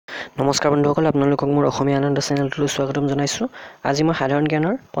নমস্কাৰ বন্ধুসকল, আপোনালোকক মোৰ অসমীয়া আনন্দ চেনেলটোলৈ স্বাগতম জনাইছোঁ। আজি মই সাধাৰণ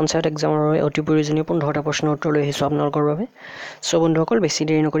জ্ঞানৰ পঞ্চায়ত এক্সামৰ বাবে অতি প্ৰয়োজনীয় 15টা প্ৰশ্নৰ উত্তৰ লৈ আহিছোঁ আপোনালোকৰ বাবে। বন্ধুসকল, বেছি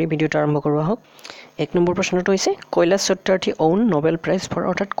দেৰি নকৰি ভিডিঅ'টো আৰম্ভ কৰোঁ আহক। 1 নম্বৰ প্ৰশ্নটো হৈছে Kailash Satyarthi own Nobel prize for,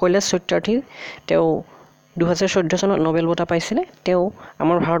 অৰ্থাৎ কৈলাশ সত্যাৰ্থী তেওঁ 2014 চনত নোবেল বঁটা পাইছিলে। তেওঁ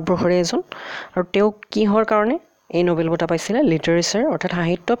আমাৰ ভাৰতবৰ্ষৰে এজন, আৰু তেওঁ কিহৰ কাৰণে এই নোবেল বঁটা পাইছিলে? লিটাৰেচাৰ অৰ্থাৎ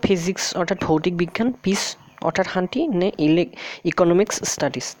সাহিত্য, ফিজিক্স অৰ্থাৎ ভৌতিক বিজ্ঞান, পিছ অৰ্থাৎ শান্তি, নে ইকনমিক্স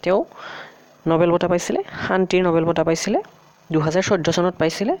ষ্টাডিজ। তেওঁ নোবেল বঁটা পাইছিলে, শান্তিৰ নোবেল বঁটা পাইছিলে, 2014 চনত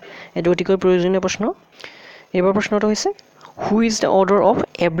পাইছিলে। এইটো অতিকৈ প্ৰয়োজনীয় প্ৰশ্ন। এইবাৰ প্ৰশ্নটো হৈছে who is the order of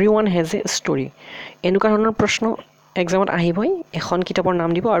every one has a story. এনেকুৱা ধৰণৰ প্ৰশ্ন এক্সামত আহিবই। এখন কিতাপৰ নাম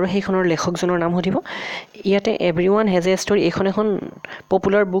দিব আৰু সেইখনৰ লেখকজনৰ নাম সুধিব। ইয়াতে every one has a story এইখন এখন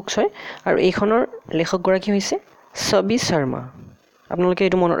পপুলাৰ বুকছ হয়, আৰু এইখনৰ লেখকগৰাকী হৈছে ছবি শৰ্মা। আপোনালোকে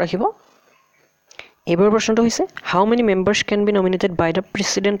এইটো মনত ৰাখিব। এইবাৰ প্ৰশ্নটো হৈছে হাউ many members can B nominated by the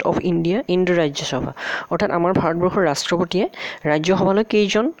president of India in the Rajya Sabha. অৰ্থাৎ আমাৰ ভাৰতবৰ্ষৰ ৰাষ্ট্ৰপতিয়ে ৰাজ্যসভালৈ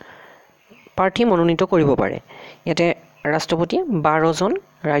কেইজন প্ৰাৰ্থী মনোনীত কৰিব পাৰে? ইয়াতে ৰাষ্ট্ৰপতিয়ে 12জন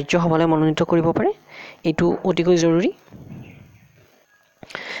ৰাজ্যসভালৈ মনোনীত কৰিব পাৰে। এইটো অতিকৈ জৰুৰী।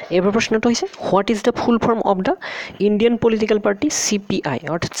 এইবাৰ প্ৰশ্নটো হৈছে what is the full form of the Indian political party CPI।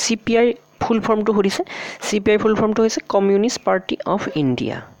 অৰ্থাৎ CPI ফুল ফৰ্মটো সুধিছে। CPI ফুল ফৰ্মটো হৈছে কমিউনিষ্ট পাৰ্টি অফ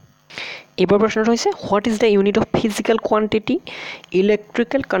ইণ্ডিয়া। এইবাৰ প্ৰশ্নটো হৈছে what is the unit of physical quantity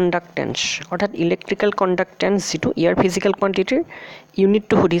electrical কণ্ডাক্টেন্স। অৰ্থাৎ ইলেক্ট্ৰিকেল কণ্ডাক্টেন্স যিটো, ইয়াৰ ফিজিকেল কোৱান্টিটিৰ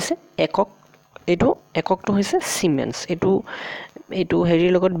ইউনিটটো সুধিছে, একক। এইটো এককটো হৈছে চিমেন্স। এইটো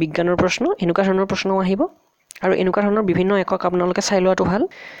হেৰিৰ লগত বিজ্ঞানৰ প্ৰশ্ন, এনেকুৱা ধৰণৰ প্ৰশ্নও আহিব, আৰু এনেকুৱা ধৰণৰ বিভিন্ন একক আপোনালোকে চাই লোৱাটো ভাল।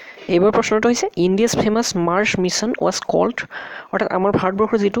 এইবাৰ প্ৰশ্নটো হৈছে India's famous March mission was cold. অৰ্থাৎ আমাৰ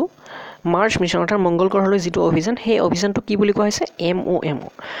ভাৰতবৰ্ষৰ যিটো মাৰ্চ মিছন অৰ্থাৎ মংগল গ্ৰহলৈ যিটো অভিযান, সেই অভিযানটো কি বুলি কোৱা হৈছে? MOM।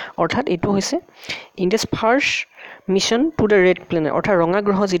 অৰ্থাৎ এইটো হৈছে India's first mission to the red planet, অৰ্থাৎ ৰঙা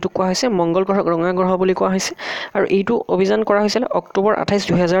গ্ৰহ যিটো কোৱা হৈছে, মংগল গ্ৰহক ৰঙা গ্ৰহ বুলি কোৱা হৈছে। আৰু এইটো অভিযান কৰা হৈছিলে অক্টোবৰ 28,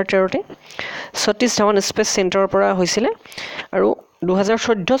 2013 সতীশ ধাৱান স্পেচ চেণ্টাৰৰ পৰা হৈছিলে। আৰু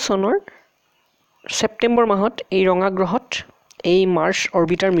 2014 চনৰ ছেপ্টেম্বৰ মাহত এই ৰঙা গ্ৰহত এই মাৰ্চ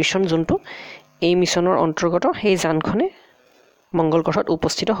অৰ্বিটাৰ মিছন যোনটো, এই মিছনৰ অন্তৰ্গত সেই যানখনে মংগল গ্ৰহত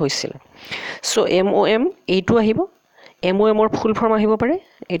উপস্থিত হৈছিল। চ' MOM এইটো আহিব। MOMৰ ফুল ফৰ্ম আহিব পাৰে,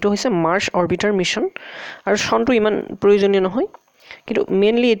 এইটো হৈছে মাৰ্চ অৰ্বিটাৰ মিছন। আৰু চনটো ইমান প্ৰয়োজনীয় নহয়, কিন্তু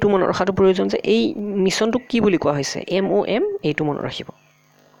মেইনলি এইটো মনত ৰখাটো প্ৰয়োজন যে এই মিছনটোক কি বুলি কোৱা হৈছে? MOM, এইটো মনত ৰাখিব।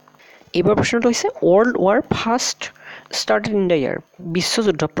 এইবাৰ প্ৰশ্নটো হৈছে world war first started in the year.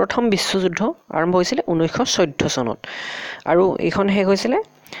 বিশ্বযুদ্ধ, প্ৰথম বিশ্বযুদ্ধ আৰম্ভ হৈছিলে 1914 চনত, আৰু এইখন শেষ হৈছিলে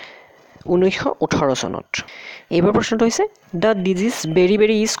 1918 চনত। এইবাৰ প্ৰশ্নটো হৈছে দ্য ডিজিজ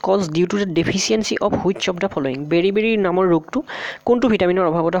বেৰি is cause due to the deficiency of which of the following. বেৰি নামৰ ৰোগটো কোনটো ভিটামিনৰ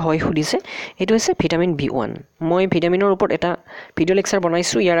অভাৱত হয় সুধিছে। এইটো হৈছে ভিটামিন B1। মই ভিটামিনৰ ওপৰত এটা ভিডিঅ' লেকচাৰ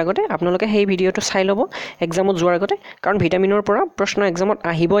বনাইছোঁ ইয়াৰ আগতে, আপোনালোকে সেই ভিডিঅ'টো চাই ল'ব এক্সামত যোৱাৰ আগতে, কাৰণ ভিটামিনৰ পৰা প্ৰশ্ন এক্সামত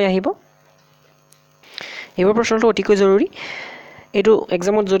আহিব। এইবাৰ প্ৰশ্নটো অতিকৈ জৰুৰী। এইটো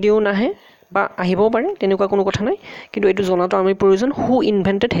এক্সামত যদিও নাহে বা আহিবও পাৰে, তেনেকুৱা কোনো কথা নাই, কিন্তু এইটো জনাটো আমি প্ৰয়োজন। হু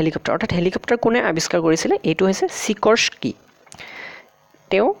ইনভেণ্টেড হেলিকপ্টাৰ, অৰ্থাৎ হেলিকপ্টাৰ কোনে আৱিষ্কাৰ কৰিছিলে? এইটো হৈছে ছিকৰস্কি।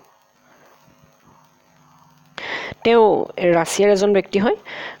 তেওঁ ৰাছিয়াৰ এজন ব্যক্তি হয়,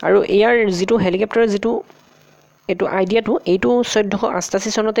 আৰু ইয়াৰ যিটো হেলিকপ্টাৰৰ যিটো এইটো আইডিয়াটো, এইটো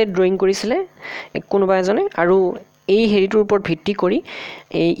 1488 চনতে ড্ৰয়িং কৰিছিলে কোনোবা এজনে, আৰু এই হেৰিটোৰ ওপৰত ভিত্তি কৰি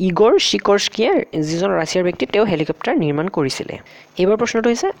এই ইগৰ ছিকৰস্কিয়ে, যিজন ৰাছিয়াৰ ব্যক্তি, তেওঁ হেলিকপ্টাৰ নিৰ্মাণ কৰিছিলে। এইবাৰ প্ৰশ্নটো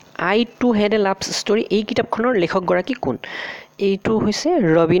হৈছে আই to head A love story. এই কিতাপখনৰ লেখকগৰাকী কোন? এইটো হৈছে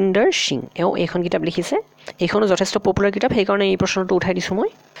ৰবীন্দৰ সিং। এইখন কিতাপ লিখিছে। এইখনো যথেষ্ট পপুলাৰ কিতাপ, সেইকাৰণে এই প্ৰশ্নটো উঠাই দিছোঁ মই।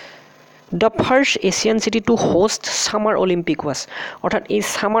 The first Asian city two host summer Olympic was. অৰ্থাৎ এই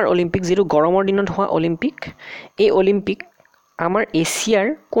ছামাৰ অলিম্পিক, যিটো গৰমৰ দিনত হোৱা অলিম্পিক, এই অলিম্পিক আমাৰ এছিয়াৰ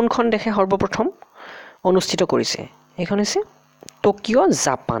কোনখন দেশে সৰ্বপ্ৰথম অনুষ্ঠিত কৰিছে? এইখন হৈছে টকিঅ',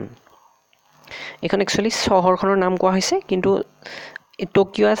 জাপান। এইখন একচুৱেলি চহৰখনৰ নাম কোৱা হৈছে, কিন্তু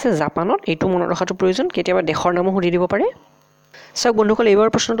টকিঅ' আছে জাপানত। এইটো মনত ৰখাটো প্ৰয়োজন, কেতিয়াবা দেশৰ নামো সুধি দিব পাৰে। চাওক বন্ধুসকল, এইবাৰ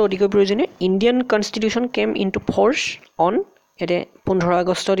প্ৰশ্নটো অতিকৈ প্ৰয়োজনীয়। Indian constitution came into force on, ইয়াতে 15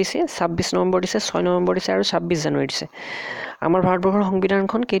 আগষ্ট দিছে, 26 নৱেম্বৰ দিছে, 6 নৱেম্বৰ দিছে, আৰু 26 জানুৱাৰী দিছে। আমাৰ ভাৰতবৰ্ষৰ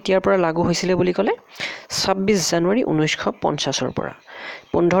সংবিধানখন কেতিয়াৰ পৰা লাগু হৈছিলে বুলি ক'লে 26 জানুৱাৰী 1950 পৰা।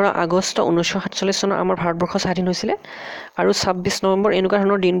 15 আগষ্ট 1947 চনত আমাৰ ভাৰতবৰ্ষ স্বাধীন হৈছিলে, আৰু 26 নৱেম্বৰ এনেকুৱা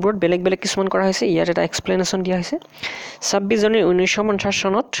ধৰণৰ দিনবোৰত বেলেগ বেলেগ কিছুমান কৰা হৈছে। ইয়াত এটা এক্সপ্লেনেশ্যন দিয়া হৈছে। 26 জানুৱাৰী 1950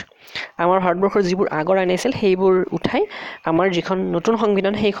 চনত আমাৰ ভাৰতবৰ্ষৰ যিবোৰ আগৰ আইন আছিল, সেইবোৰ উঠাই আমাৰ যিখন নতুন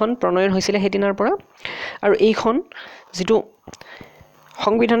সংবিধান, সেইখন প্ৰণয়ন হৈছিলে সেইদিনাৰ পৰা। আৰু এইখন যিটো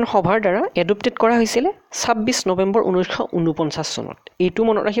সংবিধান সভাৰ দ্বাৰা এডপ্টেড কৰা হৈছিলে 26 নৱেম্বৰ 1949 চনত। এইটো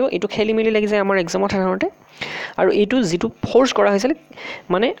মনত ৰাখিব, এইটো খেলি মেলি লাগি যায় আমাৰ এক্সামত সাধাৰণতে। আৰু এইটো যিটো ফ'ৰ্চ কৰা হৈছিলে,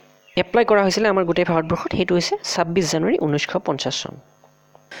 মানে এপ্লাই কৰা হৈছিলে আমাৰ গোটেই ভাৰতবৰ্ষত সেইটো হৈছে 26 জানুৱাৰী 1950 চন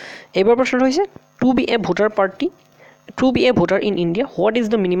এইবাৰ প্ৰশ্নটো হৈছে two B A voter in India what is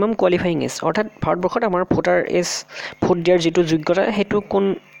the minimum qualifying as অৰ্থাৎ ভাৰতবৰ্ষত আমাৰ ভোটাৰ এজ ভোট দিয়াৰ যিটো যোগ্যতা সেইটো কোন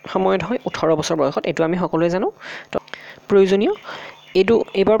সময়ত হয় 18 বছৰ বয়সত এইটো আমি সকলোৱে জানো তো প্ৰয়োজনীয় এইটো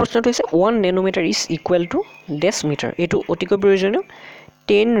এইবাৰ প্ৰশ্নটো হৈছে 1 nanometre is equal to dash metre এইটো অতিকৈ প্ৰয়োজনীয়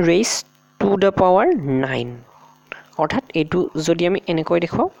 10 raised to the power 9 অৰ্থাৎ এইটো যদি আমি এনেকৈ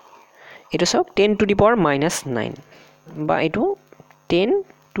দেখুৱাও এইটো চাওক 10 to the power minus 9 বা এইটো 10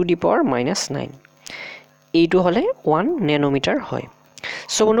 to the power minus 9 এইটো হলে 1 নেনোমিটাৰ হয়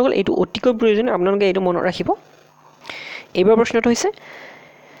সো বন্ধুসকল এইটো অতিকৈ প্ৰয়োজনীয় আপোনালোকে এইটো মনত ৰাখিব এইবাৰ প্ৰশ্নটো হৈছে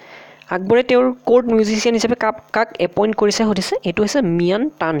আকবৰে তেওঁৰ কোৰ্ট মিউজিচিয়ান হিচাপে কাক এপইণ্ট কৰিছে সুধিছে এইটো হৈছে মিয়ান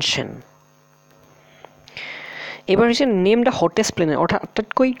তানচেন এইবাৰ হৈছে নেম দ্য হটেষ্ট প্লেনেট অৰ্থাৎ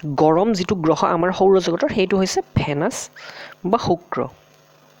আটাইতকৈ গৰম যিটো গ্ৰহ আমাৰ সৌৰজগতৰ সেইটো হৈছে ভেনাছ বা শুক্ৰ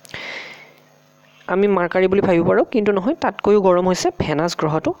আমি মাৰ্কাৰী বুলি ভাবিব পাৰোঁ কিন্তু নহয় তাতকৈও গৰম হৈছে ভেনাছ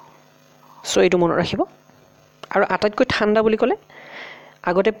গ্ৰহটো সো এইটো মনত ৰাখিব আৰু আটাইতকৈ ঠাণ্ডা বুলি ক'লে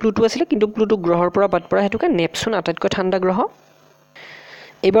আগতে প্লুটো আছিল কিন্তু প্লুটো গ্ৰহৰ পৰা বাদ পৰা হেতুকে নেপচুন আটাইতকৈ ঠাণ্ডা গ্ৰহ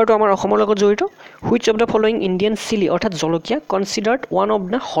এইবাৰটো আমাৰ অসমৰ লগত জড়িত which of the following Indian chilli অৰ্থাৎ জলকীয়া considered one of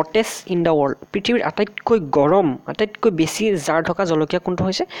the hottest in the world পৃথিৱীৰ আটাইতকৈ গৰম আটাইতকৈ বেছি জাৰ থকা জলকীয়া কোনটো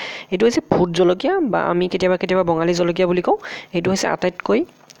হৈছে এইটো হৈছে ভোট জলকীয়া বা আমি কেতিয়াবা বঙালী জলকীয়া বুলি কওঁ এইটো হৈছে আটাইতকৈ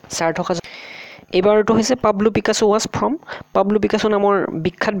জাৰ থকা এইবাৰটো হৈছে Pablo Picasso was from Pablo Picasso নামৰ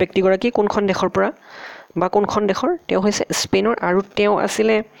বিখ্যাত ব্যক্তিগৰাকী কোনখন দেশৰ পৰা বা কোনখন দেশৰ তেওঁ হৈছে স্পেইনৰ আৰু তেওঁ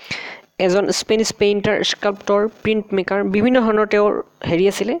আছিলে এজন স্পেনিছ পেইণ্টাৰ স্কাল্পটৰ প্ৰিণ্ট মেকাৰ বিভিন্ন ধৰণৰ তেওঁৰ হেৰি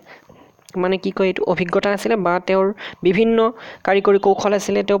আছিলে মানে কি কয় এইটো অভিজ্ঞতা আছিলে বা তেওঁৰ বিভিন্ন কাৰিকৰী কৌশল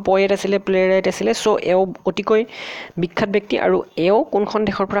আছিলে তেওঁ পয়েট আছিলে প্লেৰাইট আছিলে সো এও অতিকৈ বিখ্যাত ব্যক্তি আৰু এও কোনখন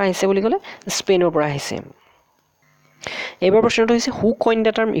দেশৰ পৰা আহিছে বুলি ক'লে স্পেইনৰ পৰা আহিছে এইবাৰ প্ৰশ্নটো হৈছে হু কইন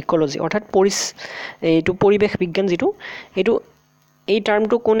দ্য টাৰ্ম ইকোলজি অৰ্থাৎ এইটো পৰিৱেশ বিজ্ঞান যিটো এইটো এই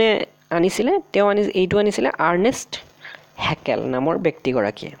টাৰ্মটো কোনে আনিছিলে তেওঁ এইটো আনিছিলে আৰ্নেষ্ট হেকেল নামৰ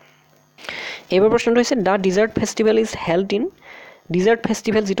ব্যক্তিগৰাকীয়ে এইবাৰ প্ৰশ্নটো হৈছে the desert festival is held in desert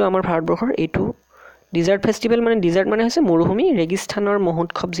festival যিটো আমাৰ ভাৰতবৰ্ষৰ এইটো ডিজাৰ্ট ফেষ্টিভেল মানে ডিজাৰ্ট মানে হৈছে মৰুভূমি ৰেগিস্থানৰ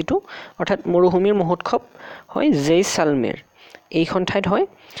মহোৎসৱ যিটো অৰ্থাৎ মৰুভূমিৰ মহোৎসৱ হয় জেইচালমেৰ এইখন ঠাইত হয়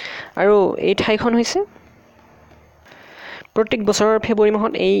আৰু এই ঠাইখন হৈছে প্ৰত্যেক বছৰৰ ফেব্ৰুৱাৰী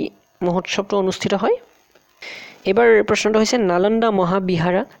মাহত এই মহোৎসৱটো অনুষ্ঠিত হয় এবাৰ প্ৰশ্নটো হৈছে Nalanda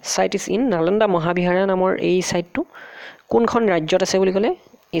মহাবিহাৰা site is in Nalanda মহাবিহাৰা নামৰ এই সাইটটো কোনখন ৰাজ্যত আছে বুলি ক'লে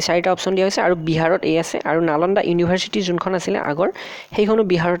এই চাৰিটা অপচন দিয়া হৈছে আৰু বিহাৰত এই আছে আৰু নালন্দা ইউনিভাৰ্চিটি যোনখন আছিলে আগৰ সেইখনো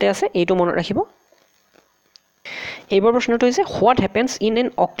বিহাৰতে আছে এইটো মনত ৰাখিব এইবাৰ প্ৰশ্নটো হৈছে what happens in an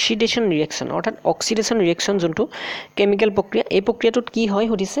oxidation reaction অৰ্থাৎ অক্সিডেশ্যন ৰিয়েকশ্যন যোনটো কেমিকেল প্ৰক্ৰিয়া এই প্ৰক্ৰিয়াটোত কি হয়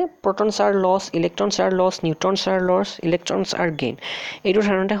সুধিছে protons R loss electrons R loss নিউট্ৰনছ R loss electrons R gain এইটো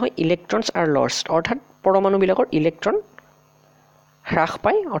সাধাৰণতে হয় ইলেক্ট্ৰনছ আৰ লছ অৰ্থাৎ পৰমাণুবিলাকৰ ইলেক্ট্ৰন হ্ৰাস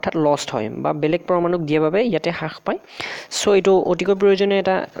পায় অৰ্থাৎ লষ্ট হয় বা বেলেগ পৰমাণুক দিয়াৰ বাবে ইয়াতে হ্ৰাস পায় সো এইটো অতিকৈ প্ৰয়োজনীয়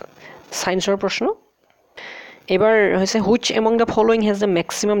এটা সায়েন্সৰ প্ৰশ্ন এবাৰ হৈছে which among the following has the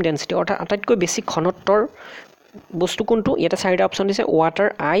maximum density অৰ্থাৎ আটাইতকৈ বেছি ঘনত্বৰ বস্তু কোনটো ইয়াতে চাৰিটা অপচন দিছে ৱাটাৰ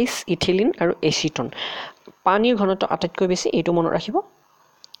আইচ ইথিলিন আৰু এচিটন পানীৰ ঘনত্ব আটাইতকৈ বেছি এইটো মনত ৰাখিব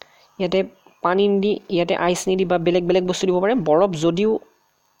ইয়াতে পানী নিদি ইয়াতে আইচ নিদি বা বেলেগ বস্তু দিব পাৰে বৰফ যদিও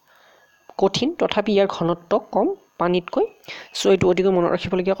কঠিন তথাপি ইয়াৰ ঘনত্ব কম পানীতকৈ সো এইটো অতিকৈ মনত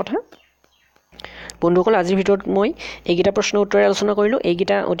ৰাখিবলগীয়া কথা বন্ধুসকল আজিৰ ভিডিঅ'ত মই এইকেইটা প্ৰশ্ন উত্তৰে আলোচনা কৰিলোঁ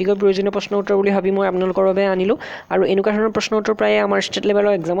এইকেইটা অতিকৈ প্ৰয়োজনীয় প্ৰশ্ন উত্তৰ বুলি ভাবি মই আপোনালোকৰ বাবে আনিলোঁ আৰু এনেকুৱা ধৰণৰ প্ৰশ্ন উত্তৰ প্ৰায়ে আমাৰ ষ্টেট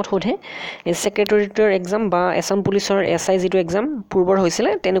লেভেলৰ এক্সামত সোধে ছেক্ৰেটেৰিয়েটৰ এক্সাম বা আছাম পুলিচৰ SI যিটো এক্সাম পূৰ্বৰ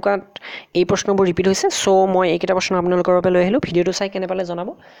হৈছিলে তেনেকুৱাত এই প্ৰশ্নবোৰ ৰিপিট হৈছে সো মই এইকেইটা প্ৰশ্ন আপোনালোকৰ বাবে লৈ আহিলোঁ ভিডিঅ'টো চাই কেনে পালে জনাব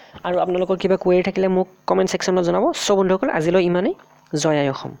আৰু আপোনালোকৰ কিবা কুৱেৰি থাকিলে মোক কমেণ্ট ছেকশ্যনত জনাব সো বন্ধুসকল আজিলৈ ইমানেই জয় আই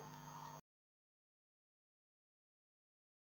অসম